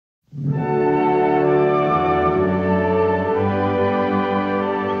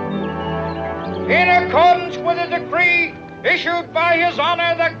decree issued by His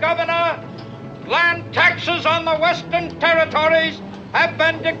Honor the Governor, land taxes on the Western Territories have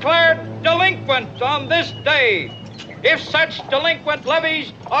been declared delinquent on this day. If such delinquent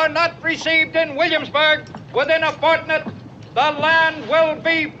levies are not received in Williamsburg within a fortnight, the land will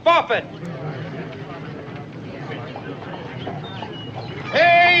be forfeit.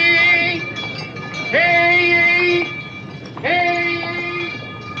 Hey! Hey! Hey!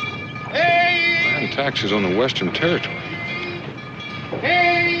 Hey! Land taxes on the Western Territory.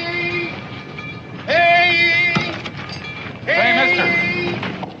 Hey! Hey! Hey, mister!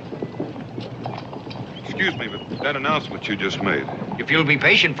 Excuse me, but that announcement you just made. If you'll be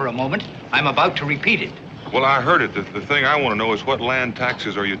patient for a moment, I'm about to repeat it. Well, I heard it. The thing I want to know is what land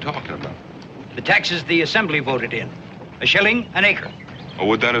taxes are you talking about? The taxes the Assembly voted in. A shilling an acre. Or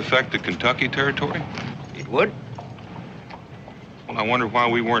would that affect the Kentucky Territory? It would. Well, I wonder why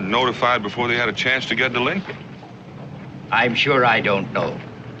we weren't notified before they had a chance to get delinquent. I'm sure I don't know.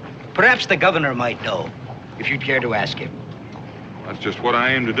 Perhaps the governor might know, if you'd care to ask him. That's just what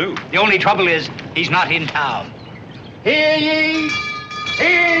I aim to do. The only trouble is, he's not in town. Hear ye!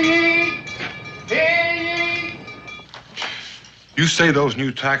 Hear ye! Hear ye! You say those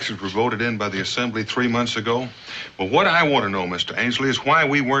new taxes were voted in by the Assembly 3 months ago? Well, what I want to know, Mr. Ainsley, is why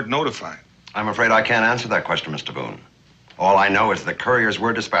we weren't notified. I'm afraid I can't answer that question, Mr. Boone. All I know is that couriers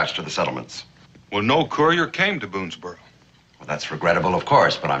were dispatched to the settlements. Well, no courier came to Boonesboro. Well, that's regrettable, of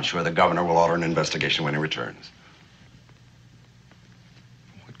course, but I'm sure the governor will order an investigation when he returns.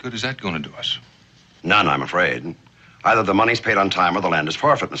 What good is that going to do us? None, I'm afraid. Either the money's paid on time or the land is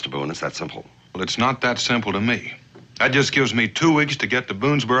forfeit, Mr. Boone. It's that simple. Well, it's not that simple to me. That just gives me 2 weeks to get to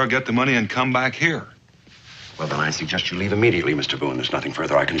Boonesboro, get the money, and come back here. Well, then I suggest you leave immediately, Mr. Boone. There's nothing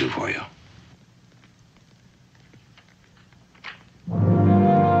further I can do for you.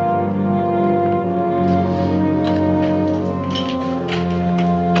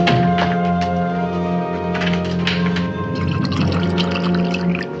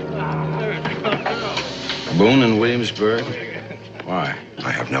 Boone in Williamsburg? Why?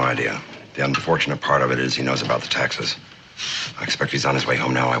 I have no idea. The unfortunate part of it is he knows about the taxes. I expect he's on his way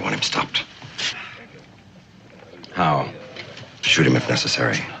home now. I want him stopped. How? Shoot him if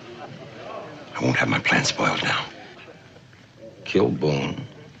necessary. I won't have my plan spoiled now. Kill Boone?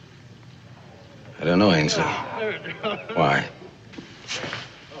 I don't know, Ainsley. Why?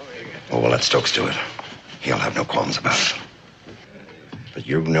 Oh, well, let Stokes do it. He'll have no qualms about it. But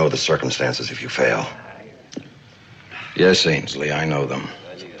you know the circumstances if you fail. Yes, Ainsley, I know them.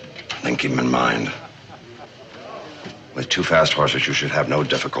 Then keep them in mind. With 2 fast horses, you should have no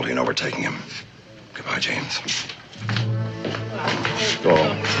difficulty in overtaking him. Goodbye, James. Go.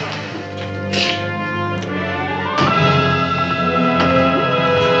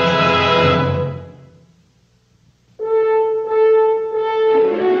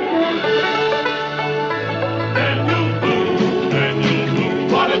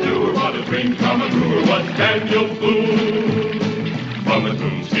 Daniel Boone. From his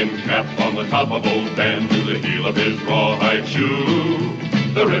moonskin cap on the top of old Dan to the heel of his rawhide shoe,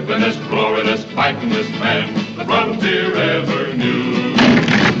 the rippin'est, roarin'est, fightin'est man the frontier ever knew.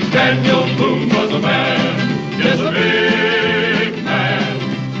 Daniel Boone was a man, yes, a big man,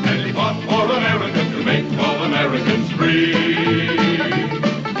 and he fought for America to make all Americans free.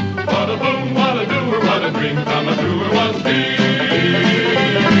 What a Boone, what a doer, what a dream come a truer was he.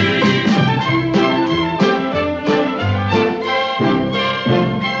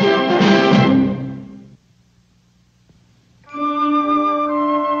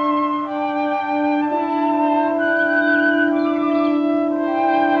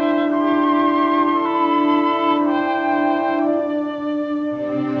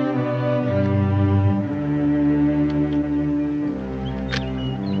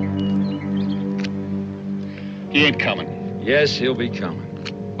 He ain't coming. Yes, he'll be coming.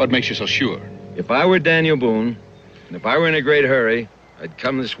 What makes you so sure? If I were Daniel Boone, and if I were in a great hurry, I'd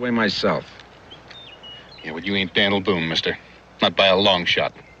come this way myself. Yeah, but you ain't Daniel Boone, mister. Not by a long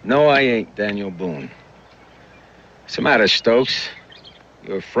shot. No, I ain't Daniel Boone. What's the matter, Stokes?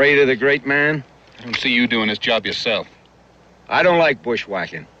 You afraid of the great man? I don't see you doing this job yourself. I don't like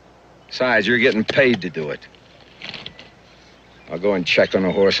bushwhacking. Besides, you're getting paid to do it. I'll go and check on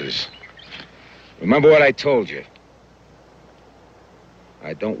the horses. Remember what I told you.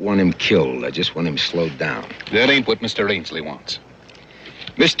 I don't want him killed. I just want him slowed down. That ain't what Mr. Ainsley wants.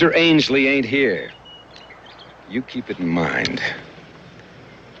 Mr. Ainsley ain't here. You keep it in mind.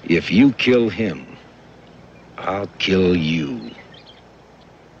 If you kill him, I'll kill you.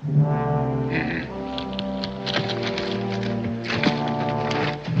 Mm-hmm.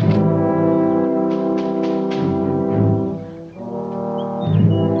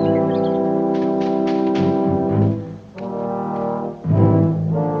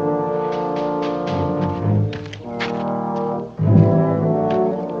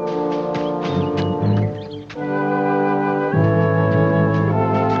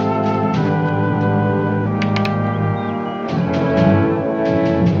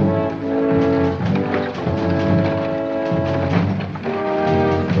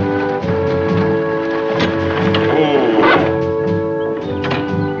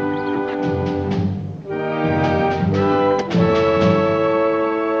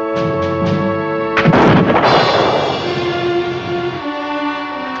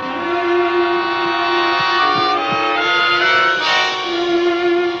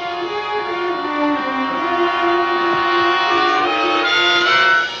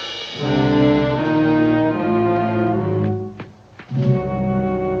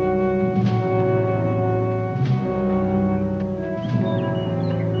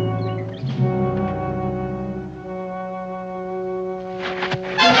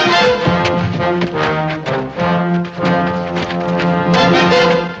 Who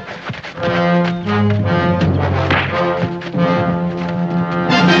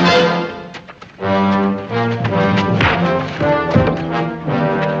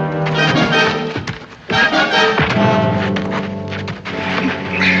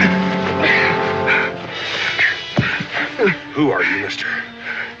are you, mister?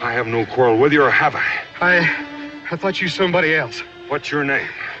 I have no quarrel with you, or have I? I thought you were somebody else. What's your name?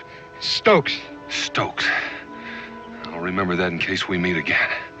 Stokes. Stokes. I'll remember that in case we meet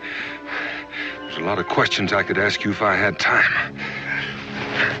again. There's a lot of questions I could ask you if I had time.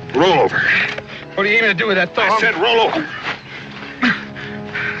 Roll over. What are you aiming to do with that thumb? I said roll over.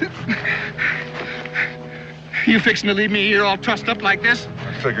 You fixing to leave me here all trussed up like this?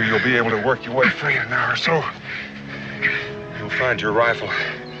 I figure you'll be able to work your way free in an hour or so. You'll find your rifle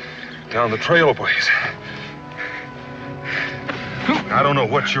down the trail a ways. I don't know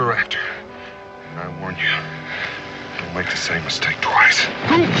what you're after. And I warn you, don't make the same mistake twice.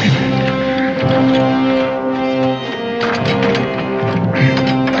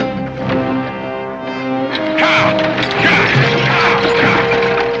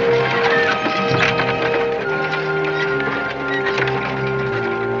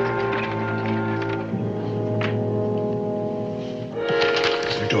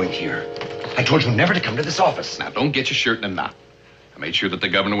 I told you never to come to this office. Now, don't get your shirt in a knot. I made sure that the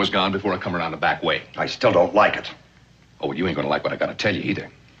governor was gone before I come around the back way. I still don't like it. Oh, well, you ain't gonna like what I gotta tell you either.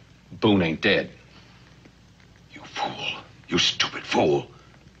 Boone ain't dead. You fool. You stupid fool.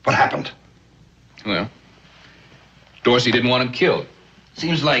 What happened? Well, Dorsey didn't want him killed.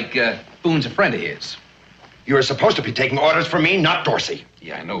 Seems like Boone's a friend of his. You were supposed to be taking orders from me, not Dorsey.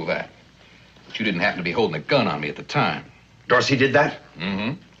 Yeah, I know that. But you didn't happen to be holding a gun on me at the time. Dorsey did that?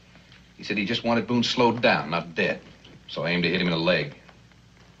 Mm-hmm. He said he just wanted Boone slowed down, not dead. So I aimed to hit him in the leg.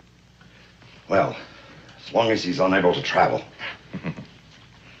 Well, as long as he's unable to travel.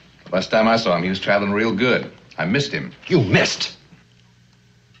 Last time I saw him, he was traveling real good. I missed him. You missed?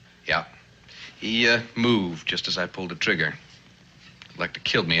 Yeah. He moved just as I pulled the trigger. He'd like to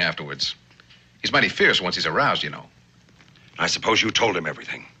kill me afterwards. He's mighty fierce once he's aroused, you know. I suppose you told him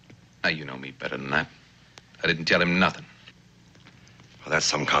everything. Now, you know me better than that. I didn't tell him nothing. Well, that's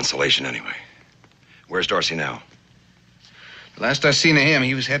some consolation anyway. Where's Dorsey now? The last I seen of him,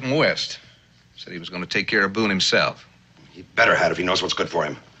 he was heading west. Said he was going to take care of Boone himself. He better had if he knows what's good for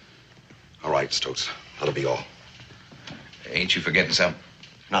him. All right, Stokes. That'll be all. Ain't you forgetting something?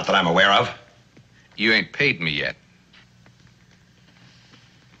 Not that I'm aware of. You ain't paid me yet.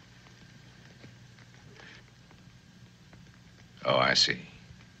 Oh, I see.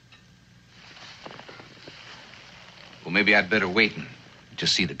 Well, maybe I'd better wait and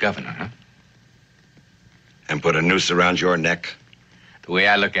just see the governor, huh? And put a noose around your neck? The way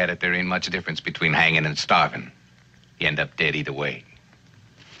I look at it, there ain't much difference between hanging and starving. You end up dead either way.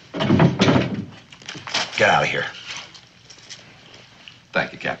 Get out of here.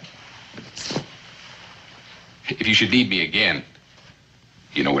 Thank you, Captain. If you should need me again,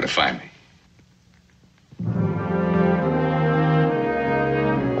 you know where to find me.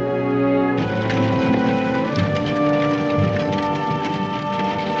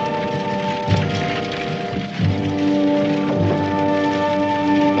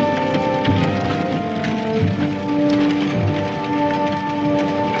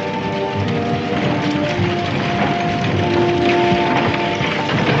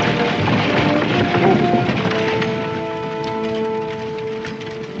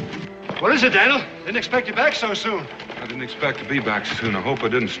 What is it, Daniel? Didn't expect you back so soon. I didn't expect to be back so soon. I hope I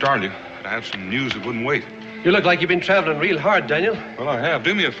didn't startle you. But I have some news that wouldn't wait. You look like you've been traveling real hard, Daniel. Well, I have.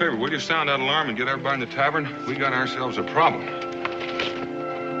 Do me a favor. Will you sound that alarm and get everybody in the tavern? We got ourselves a problem. So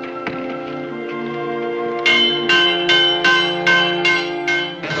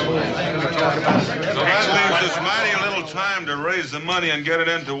that leaves us mighty little time to raise the money and get it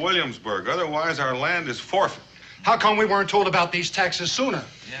into Williamsburg. Otherwise, our land is forfeit. How come we weren't told about these taxes sooner?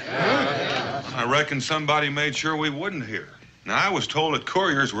 I reckon somebody made sure we wouldn't hear. Now, I was told that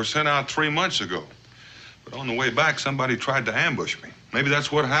couriers were sent out 3 months ago. But on the way back, somebody tried to ambush me. Maybe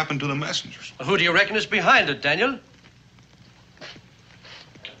that's what happened to the messengers. Well, who do you reckon is behind it, Daniel?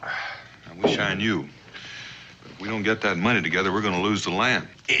 I wish I knew. But if we don't get that money together, we're going to lose the land.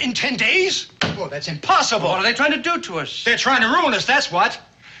 In 10 days? Oh, that's impossible. What are they trying to do to us? They're trying to ruin us, that's what.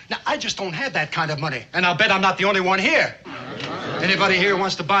 Now, I just don't have that kind of money. And I'll bet I'm not the only one here. Anybody here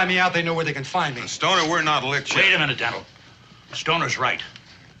wants to buy me out, they know where they can find me. Stoner, we're not licked yet. Wait a minute, Daniel. Stoner's right.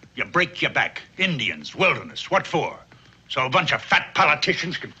 You break your back. Indians, wilderness, what for? So a bunch of fat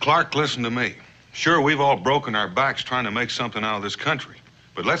politicians can... Clark, listen to me. Sure, we've all broken our backs trying to make something out of this country.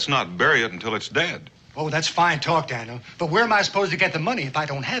 But let's not bury it until it's dead. Oh, that's fine talk, Daniel. But where am I supposed to get the money if I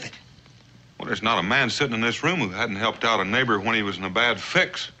don't have it? Well, there's not a man sitting in this room who hadn't helped out a neighbor when he was in a bad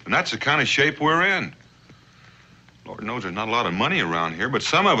fix. And that's the kind of shape we're in. Lord knows there's not a lot of money around here, but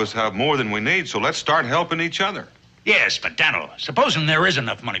some of us have more than we need, so let's start helping each other. Yes, but Daniel, supposing there is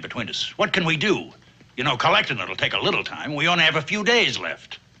enough money between us, what can we do? You know, collecting it'll take a little time. We only have a few days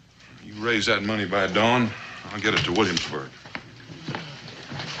left. You raise that money by dawn, I'll get it to Williamsburg.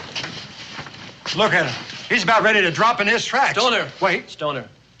 Look at him. He's about ready to drop in his tracks. Stoner. Wait. Stoner,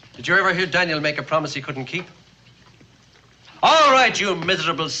 did you ever hear Daniel make a promise he couldn't keep? All right, you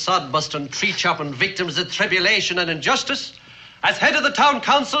miserable sod-busting, tree-chopping victims of tribulation and injustice. As head of the town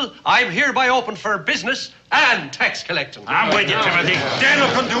council, I'm hereby open for business and tax collecting. I'm with you, Timothy. Daniel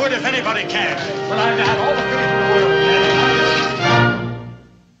can do it if anybody can. But I've had all the faith in the world.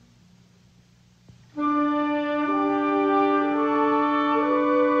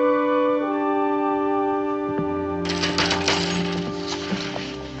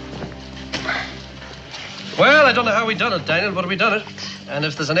 Well, I don't know how we done it, Daniel, but we done it. And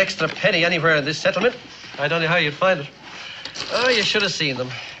if there's an extra penny anywhere in this settlement, I don't know how you'd find it. Oh, you should have seen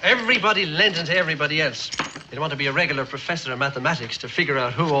them. Everybody lending to everybody else. You'd want to be a regular professor of mathematics to figure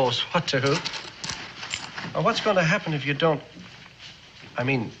out who owes what to who. Or what's going to happen if you don't? I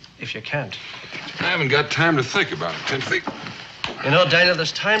mean, if you can't. I haven't got time to think about it, Timothy. You know, Daniel,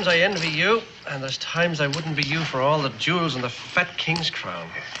 there's times I envy you, and there's times I wouldn't be you for all the jewels and the fat king's crown.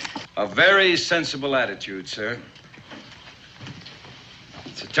 A very sensible attitude, sir.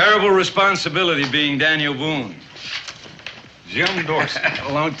 It's a terrible responsibility being Daniel Boone. Jim Dorsey.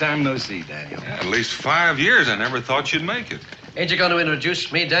 A long time no see, Daniel. Yeah, at least 5 years. I never thought you'd make it. Ain't you going to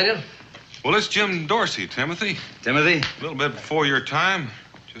introduce me, Daniel? Well, it's Jim Dorsey, Timothy. Timothy? A little bit before your time.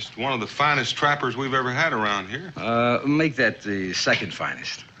 Just one of the finest trappers we've ever had around here. Make that the second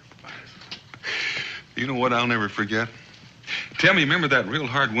finest. You know what I'll never forget? Tell me, remember that real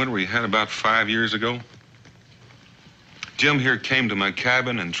hard winter we had about 5 years ago? Jim here came to my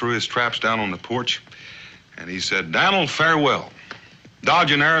cabin and threw his traps down on the porch. And he said, "Donald, farewell.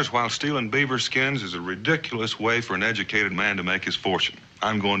 Dodging arrows while stealing beaver skins is a ridiculous way for an educated man to make his fortune.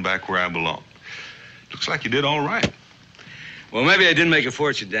 I'm going back where I belong." Looks like you did all right. Well, maybe I didn't make a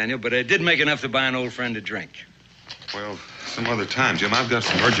fortune, Daniel, but I did make enough to buy an old friend a drink. Well, some other time, Jim. I've got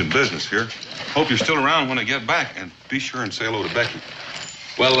some urgent business here. Hope you're still around when I get back. And be sure and say hello to Becky.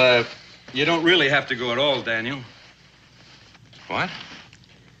 Well, you don't really have to go at all, Daniel. What?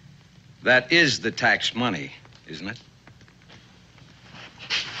 That is the tax money, isn't it?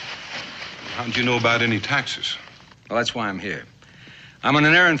 How did you know about any taxes? Well, that's why I'm here. I'm on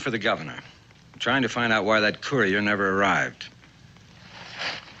an errand for the governor. I'm trying to find out why that courier never arrived.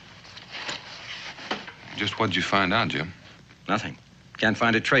 Just what did you find out, Jim? Nothing. Can't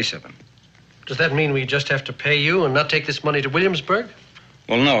find a trace of him. Does that mean we just have to pay you and not take this money to Williamsburg?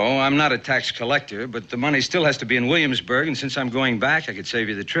 Well, no, I'm not a tax collector, but the money still has to be in Williamsburg, and since I'm going back, I could save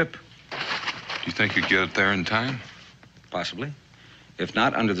you the trip. Do you think you'd get it there in time? Possibly. If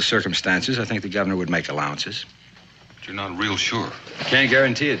not, under the circumstances, I think the governor would make allowances. But you're not real sure. Can't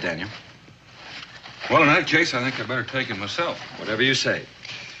guarantee it, Daniel. Well, in that case, I think I better take it myself. Whatever you say.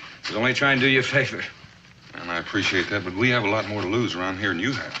 I was only trying to do you a favor. And I appreciate that, but we have a lot more to lose around here than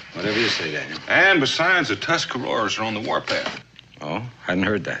you have. Whatever you say, Daniel. And besides, the Tuscaroras are on the warpath. Oh, hadn't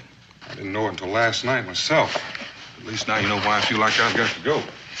heard that. I didn't know it until last night myself. At least now you know why I feel like I've got to go.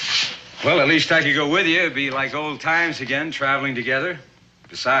 Well, at least I could go with you. It'd be like old times again, traveling together.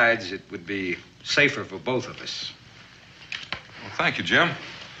 Besides, it would be safer for both of us. Well, thank you, Jim.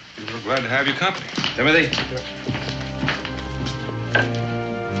 We're glad to have you company. Timothy?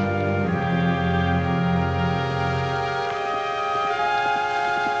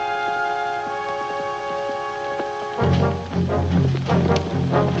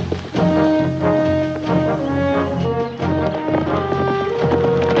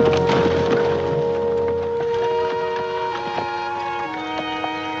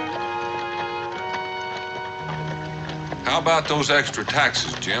 How about those extra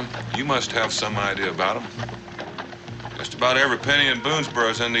taxes, Jim? You must have some idea about them. Just about every penny in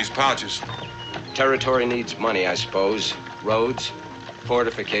Boonesboro's in these pouches. Territory needs money, I suppose. Roads,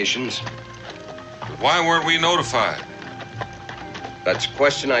 fortifications. But why weren't we notified? That's a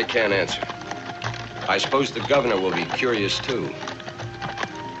question I can't answer. I suppose the governor will be curious, too.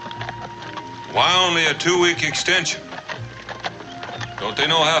 Why only a 2-week extension? Don't they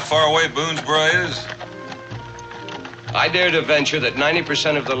know how far away Boonesboro is? I dare to venture that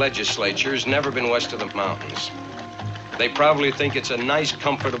 90% of the legislature has never been west of the mountains. They probably think it's a nice,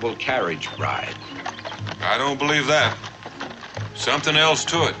 comfortable carriage ride. I don't believe that. Something else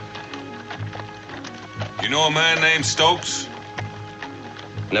to it. You know a man named Stokes?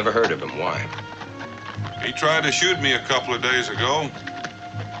 Never heard of him. Why? He tried to shoot me a couple of days ago.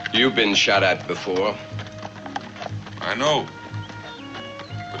 You've been shot at before. I know.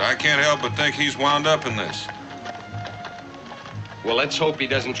 But I can't help but think he's wound up in this. Well, let's hope he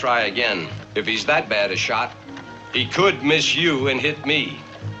doesn't try again. If he's that bad a shot, he could miss you and hit me.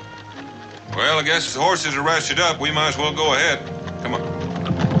 Well, I guess if the horses are rested up, we might as well go ahead. Come on.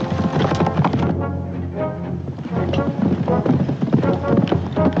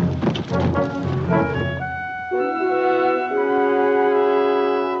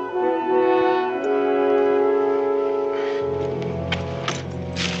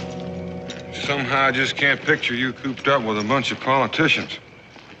 Somehow I just can't picture you cooped up with a bunch of politicians.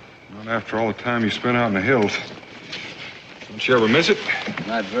 Not after all the time you spent out in the hills. Don't you ever miss it?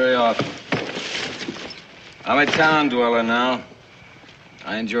 Not very often. I'm a town dweller now.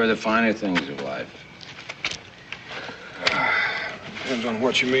 I enjoy the finer things of life. Depends on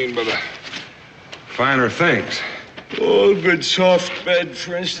what you mean by the finer things. Oh, a good soft bed,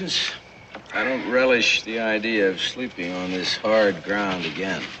 for instance. I don't relish the idea of sleeping on this hard ground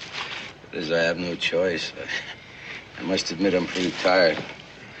again. But as I have no choice, I must admit I'm pretty tired.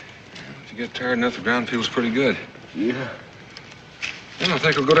 If you get tired enough, the ground feels pretty good. Yeah. Then I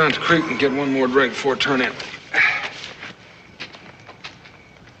think I'll go down to the creek and get one more drink before I turn in.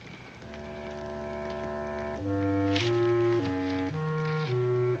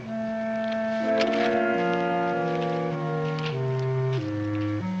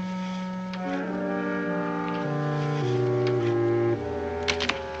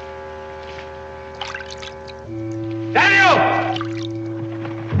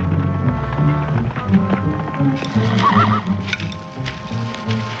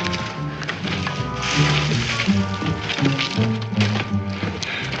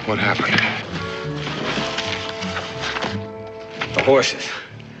 What happened? The horses.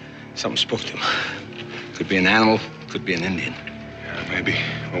 Something spoke to them. Could be an animal, could be an Indian. Yeah, maybe.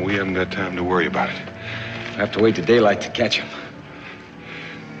 Well, we haven't got time to worry about it. I have to wait till daylight to catch them.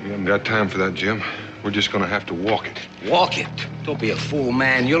 We haven't got time for that, Jim. We're just gonna have to walk it. Walk it? Don't be a fool,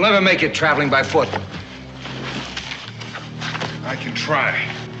 man. You'll never make it traveling by foot. I can try.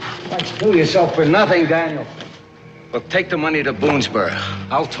 Don't fool yourself for nothing, Daniel. Well, take the money to Boonesboro.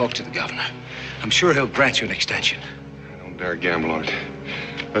 I'll talk to the governor. I'm sure he'll grant you an extension. I don't dare gamble on it.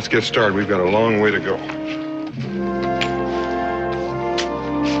 Let's get started. We've got a long way to go.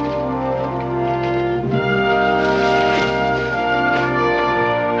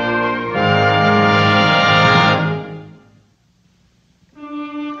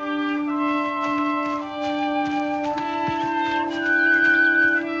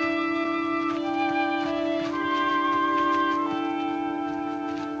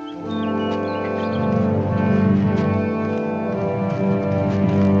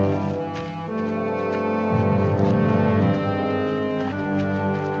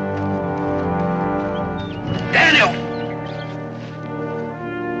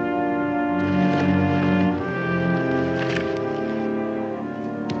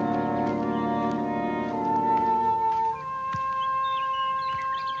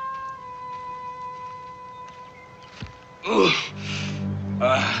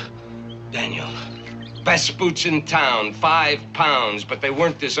 Daniel. Best boots in town, 5 pounds, but they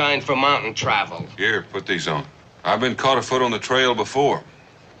weren't designed for mountain travel. Here, put these on. I've been caught afoot on the trail before.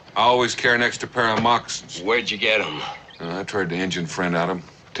 I always carry an extra pair of moccasins. Where'd you get them? I traded the Indian friend out of them.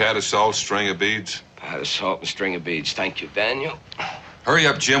 Tad of salt, string of beads. Pat of salt and string of beads. Thank you, Daniel. Hurry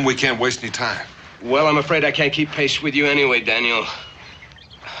up, Jim. We can't waste any time. Well, I'm afraid I can't keep pace with you anyway, Daniel.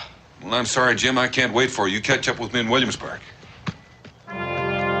 Well, I'm sorry, Jim. I can't wait for you. You catch up with me in Williamsburg.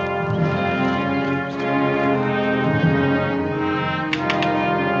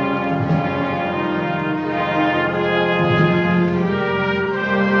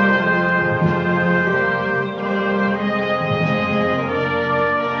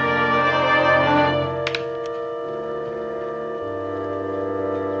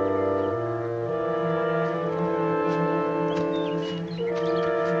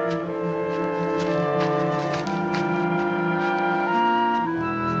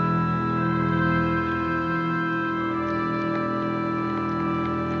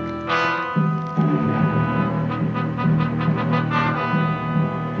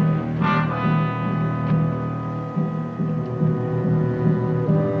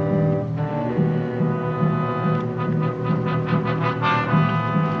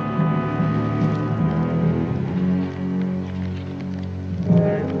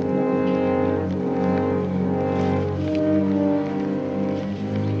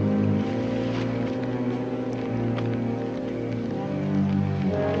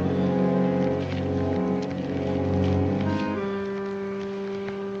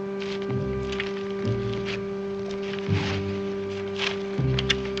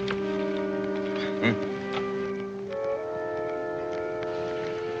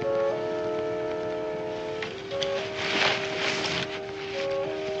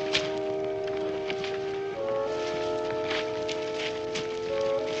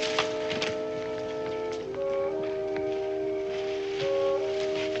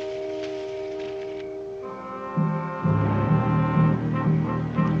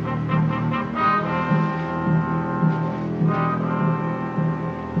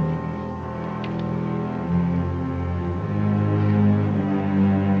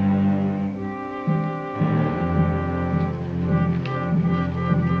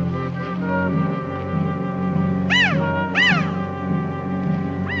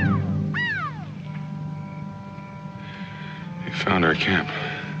 found our camp.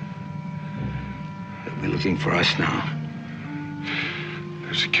 They'll be looking for us now.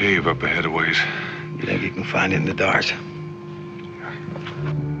 There's a cave up ahead a ways. You think you can find it in the dark?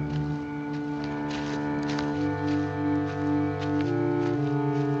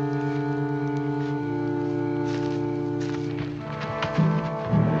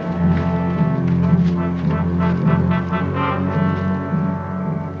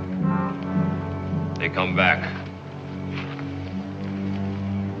 They come back.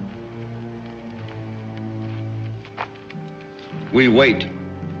 We wait.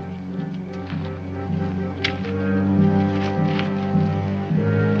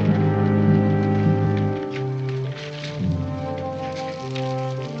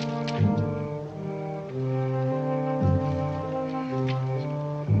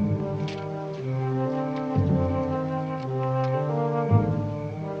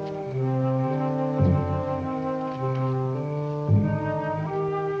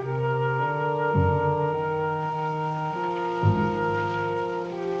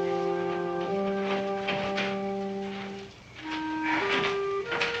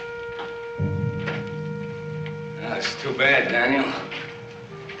 That's too bad, Daniel.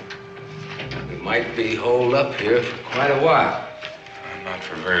 We might be holed up here for quite a while. Not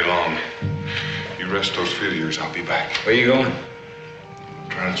for very long. You rest those feet of yours, I'll be back. Where you going?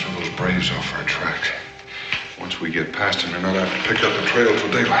 Trying to throw those braves off our track. Once we get past them, they're not apt to pick up the trail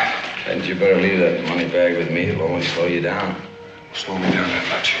till daylight. Hadn't you better leave that money bag with me? It'll only slow you down. Slow me down that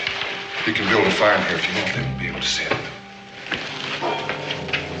much. You can build a fire in here if you want them to be able to see it.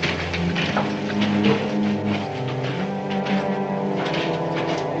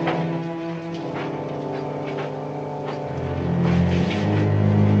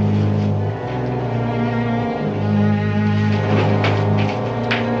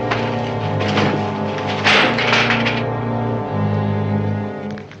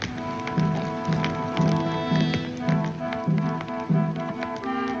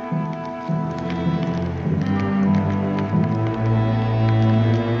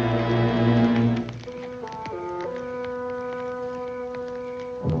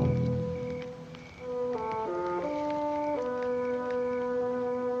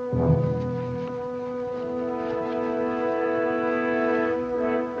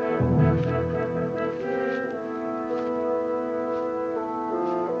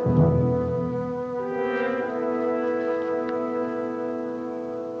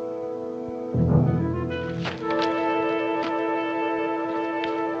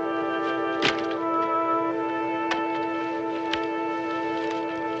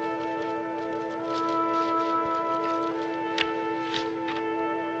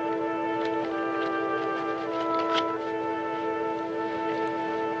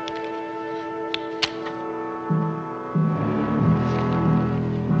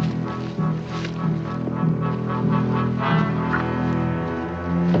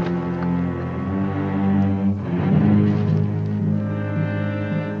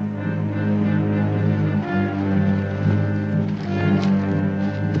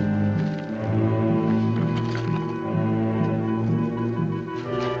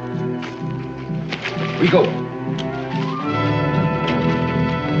 We go.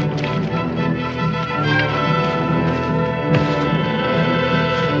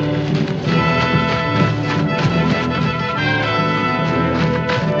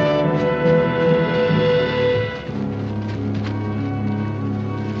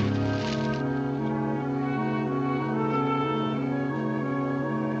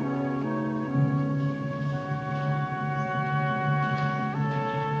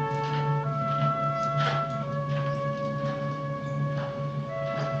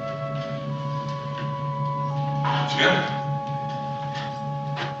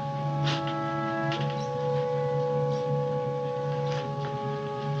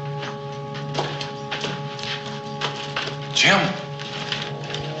 Jim?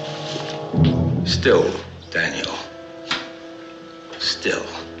 Still, Daniel. Still.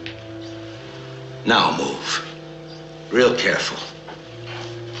 Now move. Real careful.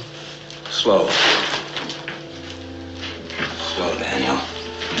 Slow. Slow, Daniel.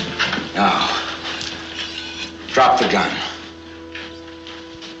 Now, drop the gun.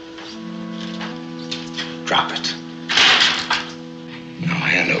 Drop it. Now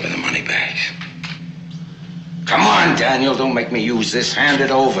hand over the money bags. Come on, Daniel, don't make me use this. Hand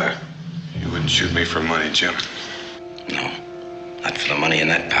it over. You wouldn't shoot me for money, Jim. No, not for the money in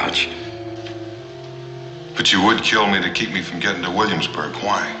that pouch. But you would kill me to keep me from getting to Williamsburg.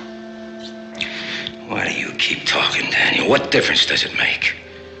 Why? Why do you keep talking, Daniel? What difference does it make?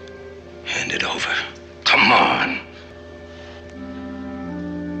 Hand it over. Come on.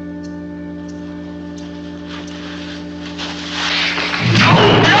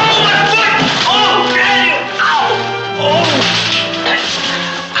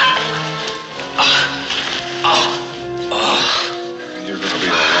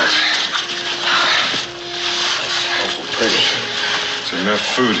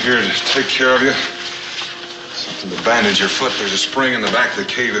 food here to take care of you. Something to bandage your foot. There's a spring in the back of the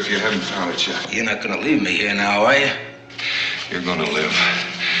cave if you haven't found it yet. You're not gonna leave me here now, are you? You're gonna live.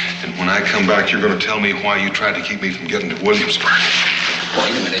 And when I come back, you're gonna tell me why you tried to keep me from getting to Williamsburg.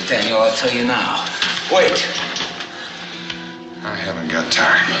 Wait a minute, Daniel. I'll tell you now. Wait. I haven't got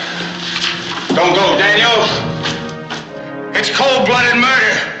time. Don't go, Daniel. It's cold-blooded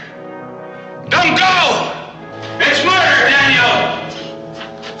murder. Don't go! It's murder, Daniel!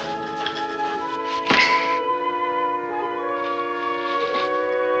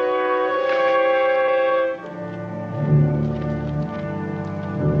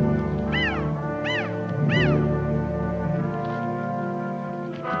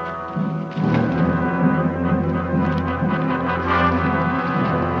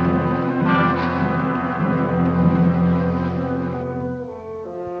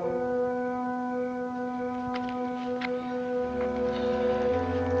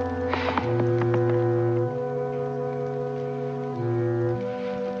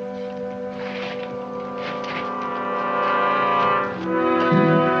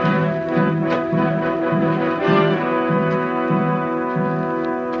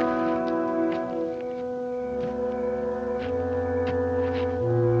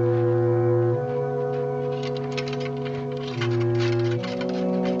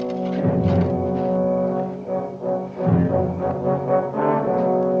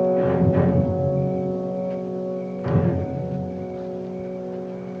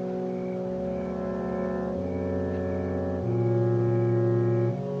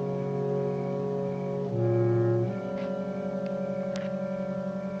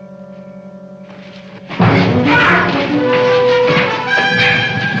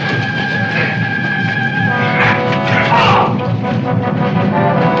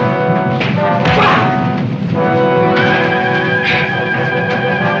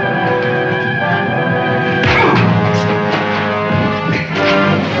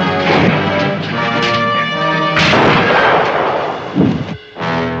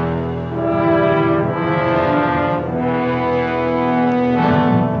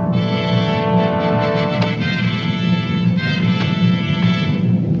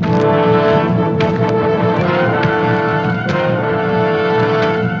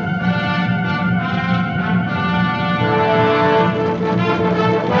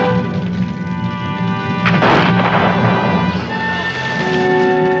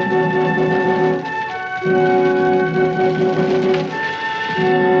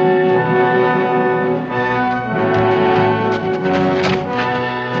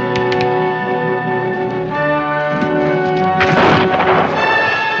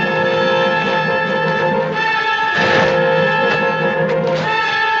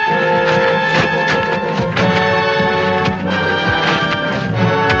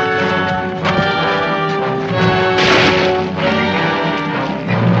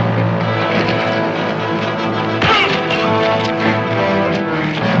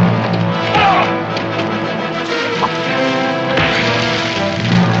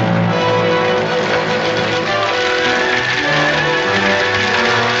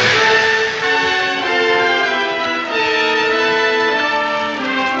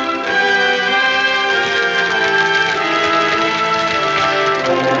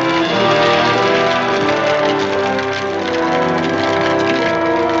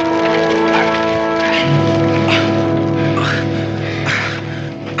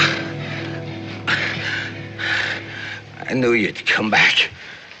 I knew you'd come back,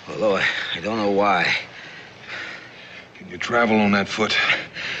 although I don't know why. Can you travel on that foot?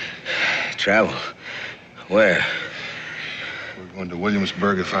 Travel? Where? We're going to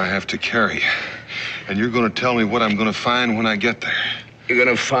Williamsburg if I have to carry. And you're going to tell me what I'm going to find when I get there. You're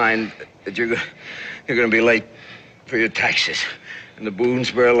going to find that you're going to be late for your taxes. And the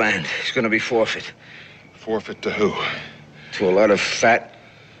Boonesboro land is going to be forfeit. Forfeit to who? To a lot of fat,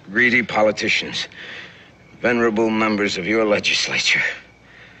 greedy politicians. Venerable members of your legislature.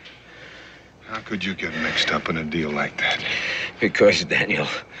 How could you get mixed up in a deal like that? Because, Daniel,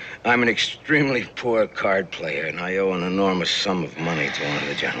 I'm an extremely poor card player, and I owe an enormous sum of money to one of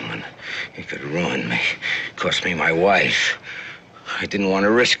the gentlemen. He could ruin me, cost me my wife. I didn't want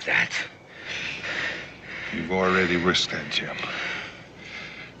to risk that. You've already risked that, Jim.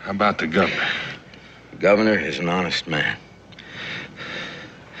 How about the governor? The governor is an honest man.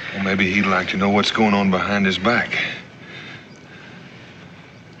 Well, maybe he'd like to know what's going on behind his back.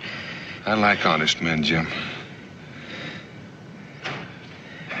 I like honest men, Jim.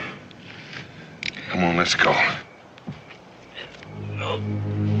 Come on, let's go.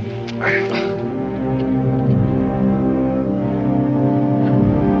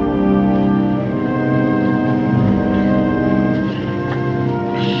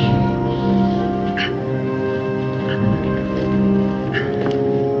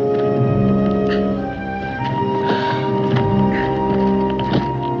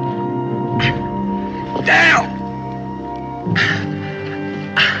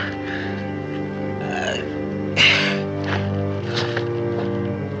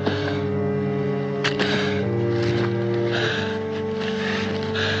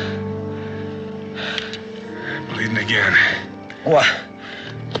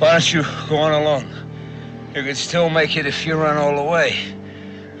 Why don't you go on alone? You could still make it if you run all the way.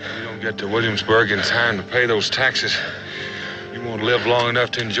 You don't get to Williamsburg in time to pay those taxes. You won't live long enough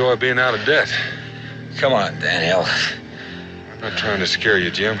to enjoy being out of debt. Come on, Daniel. I'm not trying to scare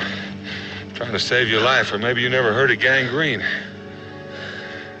you, Jim. I'm trying to save your life, or maybe you never heard of gangrene.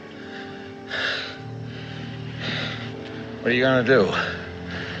 What are you gonna do?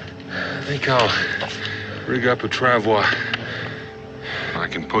 I think I'll rig up a travois. I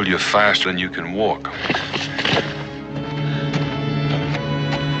can pull you faster than you can walk.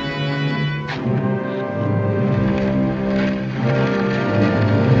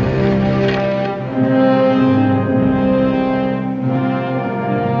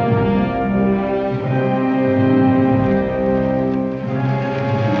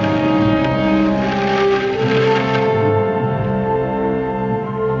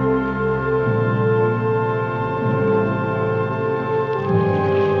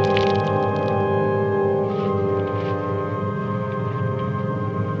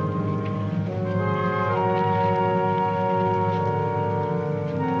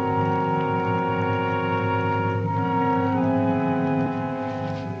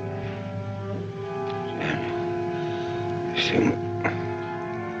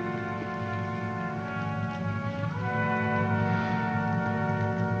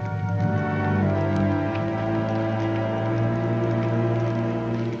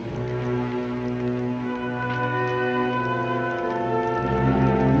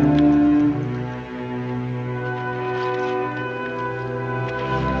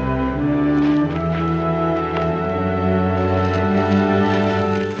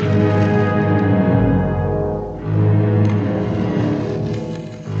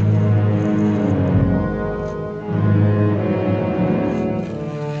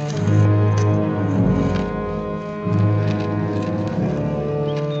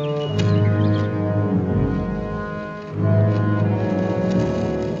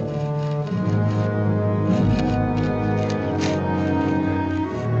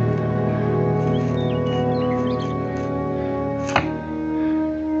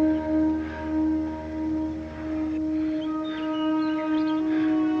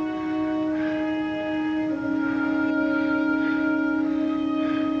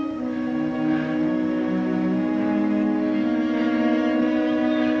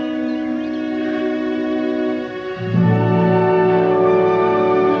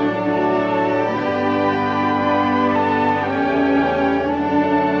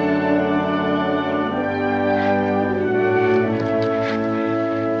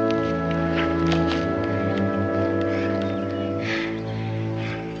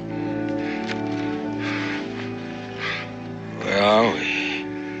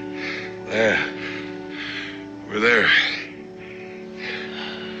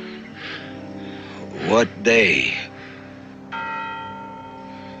 What day?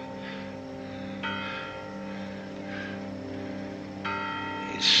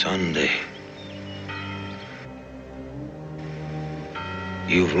 It's Sunday.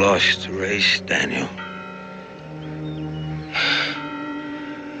 You've lost the race, Daniel.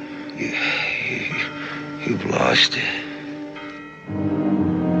 You've lost it.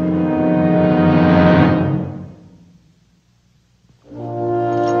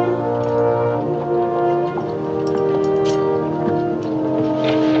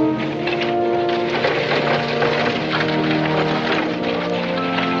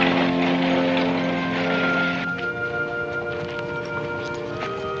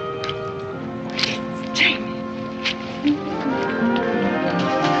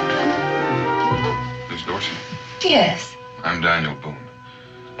 Yes. I'm Daniel Boone.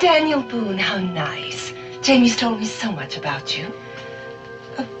 Daniel Boone, how nice. Jamie's told me so much about you.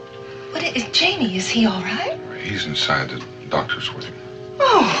 Jamie, is he all right? He's inside. The doctor's with him.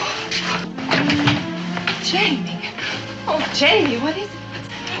 Oh. Jamie. Oh, Jamie, what is it?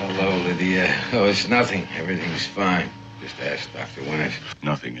 Hello, Lydia. Oh, it's nothing. Everything's fine. Just ask Dr. Winters.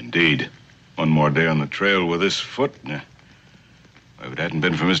 Nothing, indeed. One more day on the trail with this foot. If it hadn't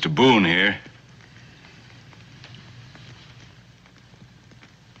been for Mr. Boone here.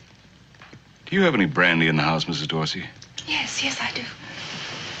 Do you have any brandy in the house, Mrs. Dorsey? Yes, I do.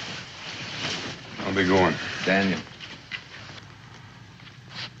 I'll be going. Daniel.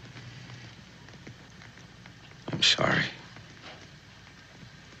 I'm sorry.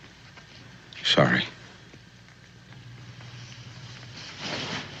 Sorry.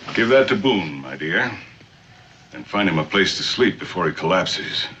 Give that to Boone, my dear. And find him a place to sleep before he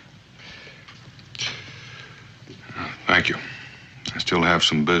collapses. Thank you. I still have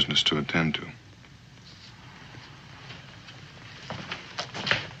some business to attend to.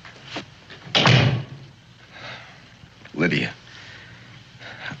 Lydia.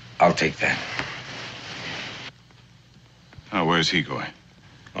 I'll take that. Now, where's he going?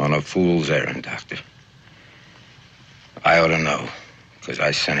 On a fool's errand, Doctor. I ought to know, because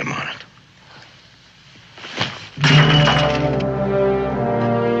I sent him on it.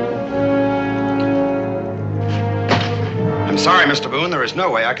 I'm sorry, Mr. Boone. There is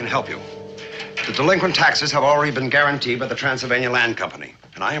no way I can help you. The delinquent taxes have already been guaranteed by the Transylvania Land Company,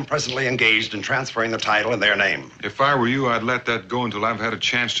 and I am presently engaged in transferring the title in their name. If I were you, I'd let that go until I've had a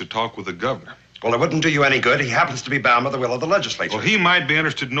chance to talk with the governor. Well, it wouldn't do you any good. He happens to be bound by the will of the legislature. Well, he might be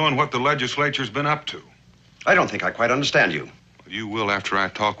interested in knowing what the legislature's been up to. I don't think I quite understand you. You will after I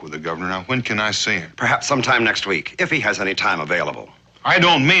talk with the governor. Now, when can I see him? Perhaps sometime next week, if he has any time available. I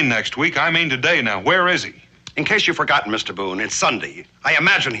don't mean next week. I mean today now. Where is he? In case you've forgotten, Mr. Boone, it's Sunday. I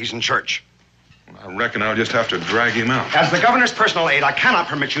imagine he's in church. I reckon I'll just have to drag him out. As the governor's personal aide, I cannot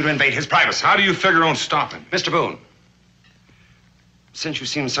permit you to invade his privacy. How do you figure on stopping? Mr. Boone, since you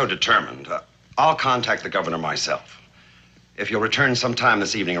seem so determined, I'll contact the governor myself. If you'll return sometime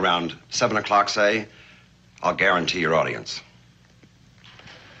this evening around 7 o'clock, say, I'll guarantee your audience.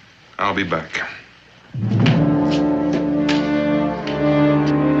 I'll be back.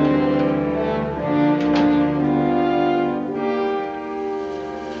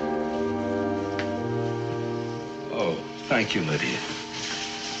 Thank you, Lydia.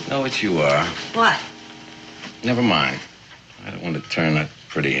 Know what you are. What? Never mind. I don't want to turn that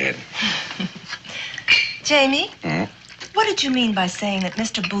pretty head. Jamie, what did you mean by saying that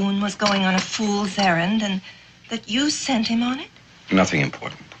Mr. Boone was going on a fool's errand and that you sent him on it? Nothing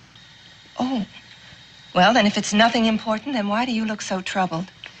important. Oh. Well, then if it's nothing important, then why do you look so troubled?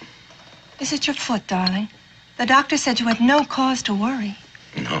 Is it your foot, darling? The doctor said you had no cause to worry.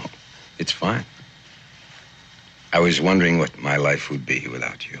 No, it's fine. I was wondering what my life would be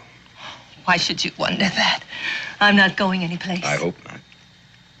without you. Why should you wonder that? I'm not going anyplace. I hope not.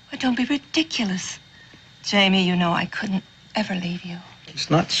 Well, don't be ridiculous. Jamie, you know I couldn't ever leave you. It's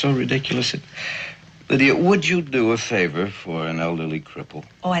not so ridiculous. Lydia, would you do a favor for an elderly cripple?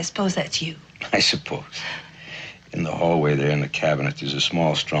 Oh, I suppose that's you. I suppose. In the hallway there in the cabinet, there's a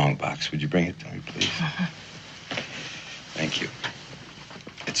small strong box. Would you bring it to me, please? Thank you.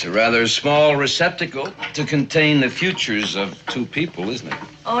 It's a rather small receptacle to contain the futures of two people, isn't it?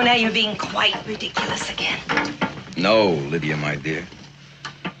 Oh, now you're being quite ridiculous again. No, Lydia, my dear.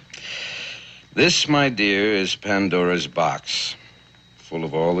 This, my dear, is Pandora's box, full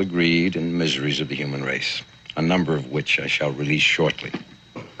of all the greed and miseries of the human race, a number of which I shall release shortly.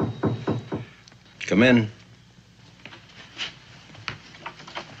 Come in.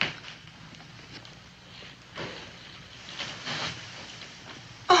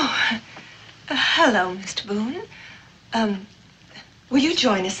 Hello, Mr. Boone. Will you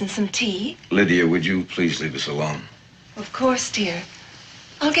join us in some tea? Lydia, would you please leave us alone? Of course, dear.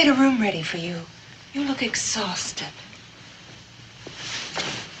 I'll get a room ready for you. You look exhausted.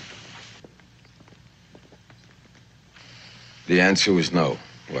 The answer was no,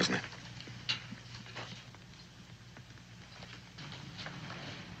 wasn't it?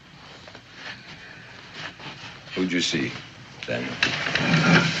 Who'd you see, Daniel?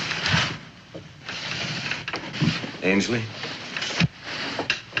 Ainsley?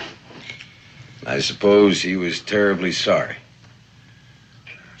 I suppose he was terribly sorry.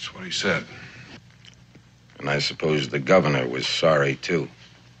 That's what he said. And I suppose the governor was sorry, too.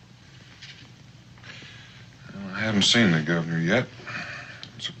 Well, I haven't seen the governor yet.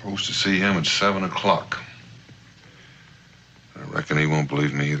 I'm supposed to see him at 7 o'clock. I reckon he won't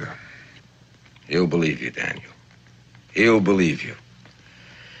believe me either. He'll believe you, Daniel. He'll believe you.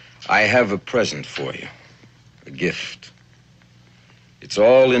 I have a present for you. A gift. It's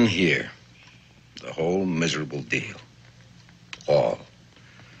all in here. The whole miserable deal. All.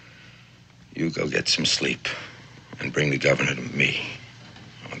 You go get some sleep and bring the governor to me.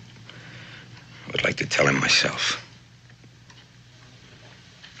 I would like to tell him myself.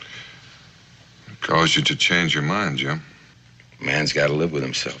 What caused you to change your mind, Jim? A man's got to live with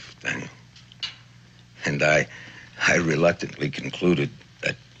himself, Daniel. And I reluctantly concluded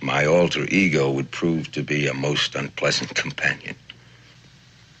that my alter ego would prove to be a most unpleasant companion.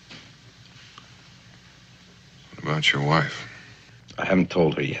 What about your wife? I haven't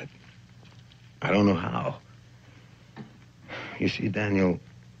told her yet. I don't know how. You see, Daniel,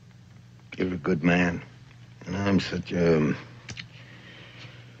 you're a good man. And I'm such a...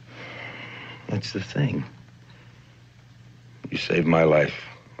 That's the thing. You saved my life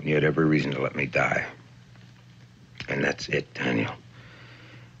when you had every reason to let me die. And that's it, Daniel.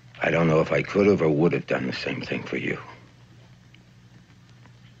 I don't know if I could have or would have done the same thing for you.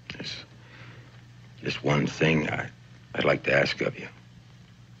 There's just one thing I'd like to ask of you.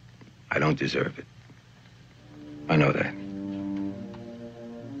 I don't deserve it. I know that.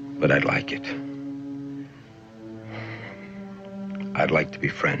 But I'd like it. I'd like to be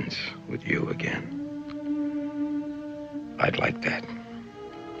friends with you again. I'd like that.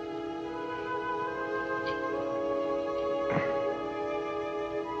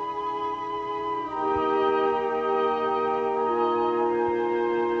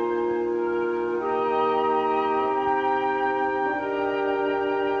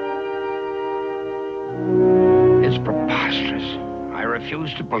 It's preposterous. I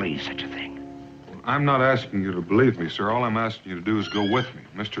refuse to believe such a thing. I'm not asking you to believe me, sir. All I'm asking you to do is go with me.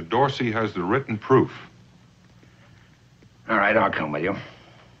 Mr. Dorsey has the written proof. All right, I'll come with you.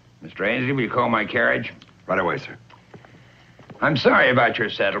 Mr. Ainsley, will you call my carriage? Right away, sir. I'm sorry about your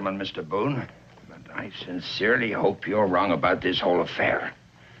settlement, Mr. Boone, but I sincerely hope you're wrong about this whole affair.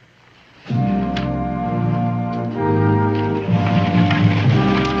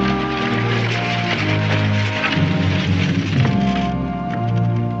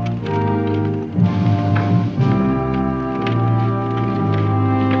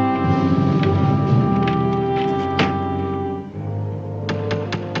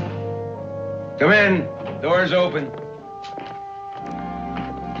 Come in. Door's open.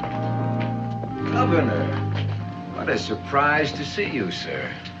 Governor, what a surprise to see you,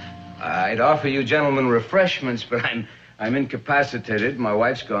 sir. I'd offer you gentlemen refreshments, but I'm incapacitated. My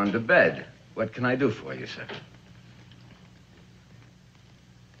wife's gone to bed. What can I do for you, sir?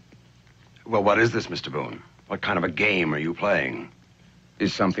 Well, what is this, Mr. Boone? What kind of a game are you playing?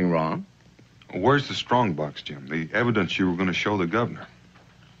 Is something wrong? Where's the strong box, Jim? The evidence you were going to show the governor.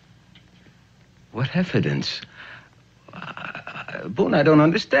 What evidence? Boone, I don't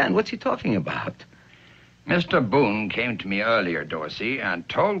understand. What's he talking about? Mr. Boone came to me earlier, Dorsey, and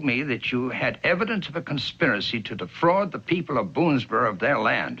told me that you had evidence of a conspiracy to defraud the people of Boonesboro of their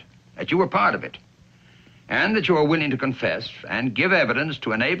land, that you were part of it, and that you were willing to confess and give evidence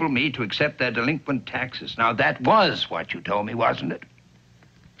to enable me to accept their delinquent taxes. Now, that was what you told me, wasn't it?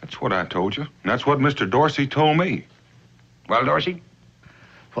 That's what I told you. And that's what Mr. Dorsey told me. Well, Dorsey?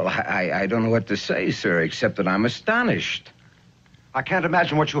 Well, I don't know what to say, sir, except that I'm astonished. I can't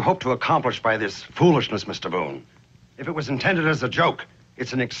imagine what you hope to accomplish by this foolishness, Mr. Boone. If it was intended as a joke,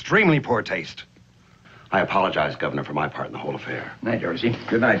 it's in extremely poor taste. I apologize, Governor, for my part in the whole affair. Night, Dorsey.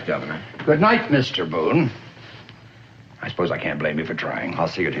 Good night, Governor. Good night, Mr. Boone. I suppose I can't blame you for trying. I'll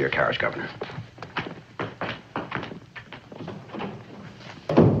see you to your carriage, Governor.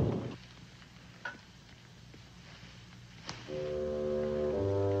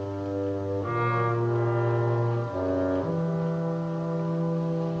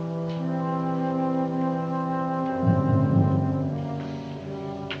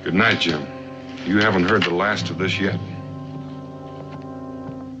 Good night, Jim. You haven't heard the last of this yet.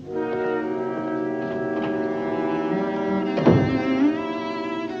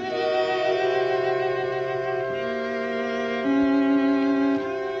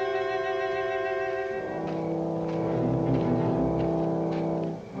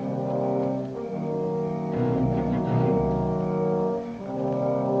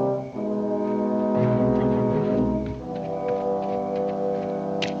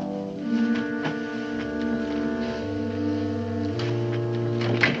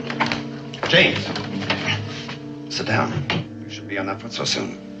 James, sit down. You should be on that foot so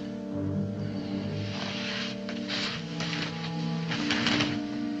soon.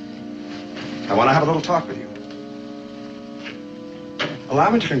 I want to have a little talk with you. Allow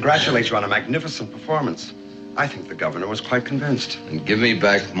me to congratulate you on a magnificent performance. I think the governor was quite convinced. And give me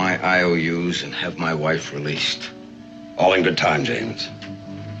back my IOUs and have my wife released. All in good time, James.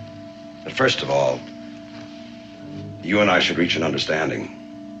 But first of all, you and I should reach an understanding.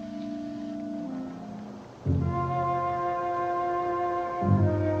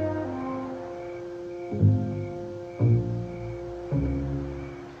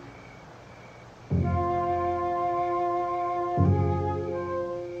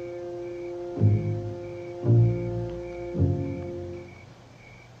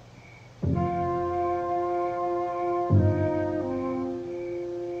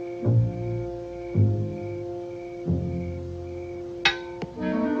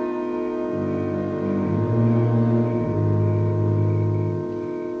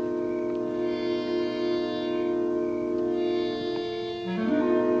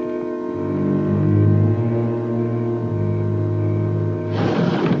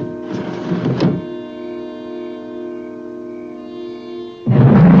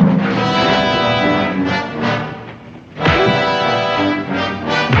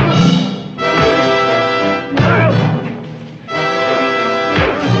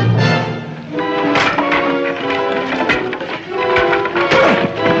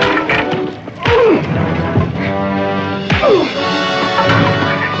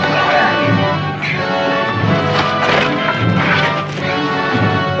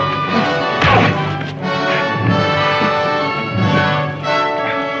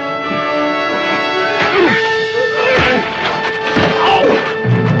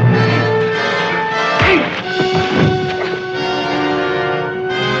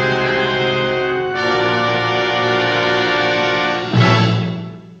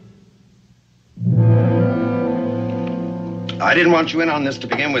 I didn't want you in on this to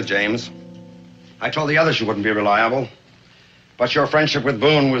begin with, James. I told the others you wouldn't be reliable. But your friendship with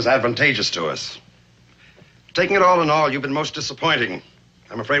Boone was advantageous to us. Taking it all in all, you've been most disappointing.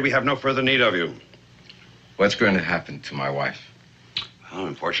 I'm afraid we have no further need of you. What's going to happen to my wife? Well,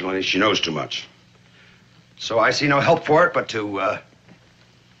 unfortunately, she knows too much. So I see no help for it but to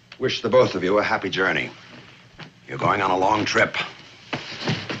wish the both of you a happy journey. You're going on a long trip.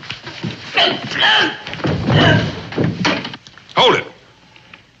 Hold it.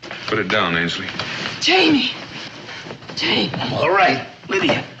 Put it down, Ainsley. Jamie. Jamie. I'm all right,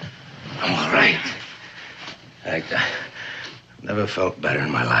 Lydia. I'm all right. I've never felt better in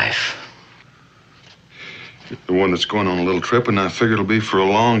my life. You're the one that's going on a little trip, and I figure it'll be for a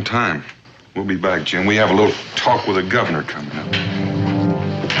long time. We'll be back, Jim. We have a little talk with the governor coming up.